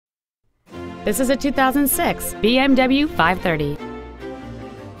This is a 2006 BMW 530.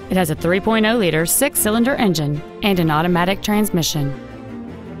 It has a 3.0-liter six-cylinder engine and an automatic transmission.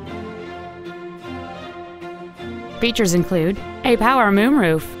 Features include a power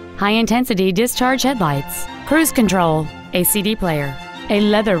moonroof, high-intensity discharge headlights, cruise control, a CD player, a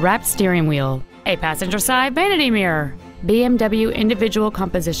leather-wrapped steering wheel, a passenger-side vanity mirror, BMW individual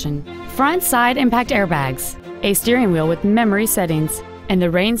composition, front side impact airbags, a steering wheel with memory settings, and the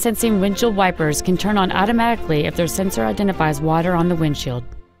rain-sensing windshield wipers can turn on automatically if their sensor identifies water on the windshield.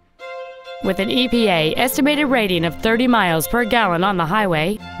 With an EPA estimated rating of 30 miles per gallon on the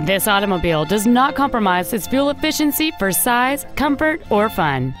highway, this automobile does not compromise its fuel efficiency for size, comfort, or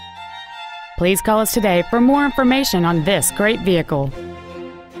fun. Please call us today for more information on this great vehicle.